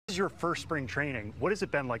This is your first spring training. What has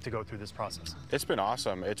it been like to go through this process? It's been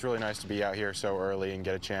awesome. It's really nice to be out here so early and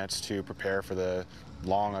get a chance to prepare for the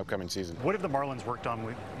long upcoming season. What have the Marlins worked on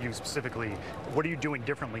with you specifically? What are you doing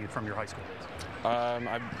differently from your high school days?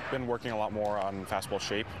 I've been working a lot more on fastball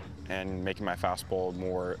shape and making my fastball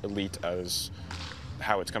more elite as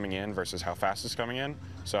how it's coming in versus how fast it's coming in.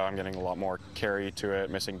 So I'm getting a lot more carry to it,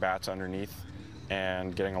 missing bats underneath,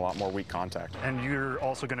 and getting a lot more weak contact. And you're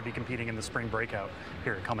also going to be competing in the spring breakout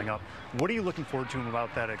here coming up. What are you looking forward to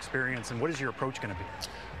about that experience, and what is your approach going to be?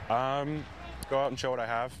 Go out and show what I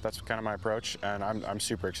have. That's kind of my approach, and I'm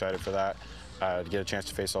super excited for that. To get a chance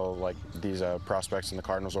to face all these prospects in the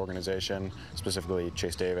Cardinals organization, specifically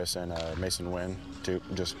Chase Davis and Mason Wynn,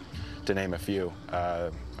 to name a few. I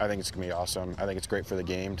think it's gonna be awesome. I think it's great for the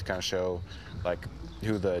game to kind of show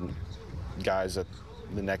who the guys at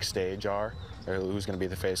the next stage are, or who's going to be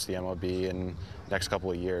the face of the MLB in the next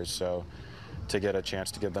couple of years. So to get a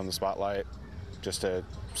chance to give them the spotlight, so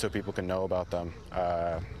people can know about them,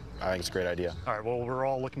 I think it's a great idea. All right, well, we're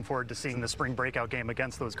all looking forward to seeing the spring breakout game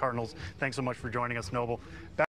against those Cardinals. Thanks so much for joining us, Noble.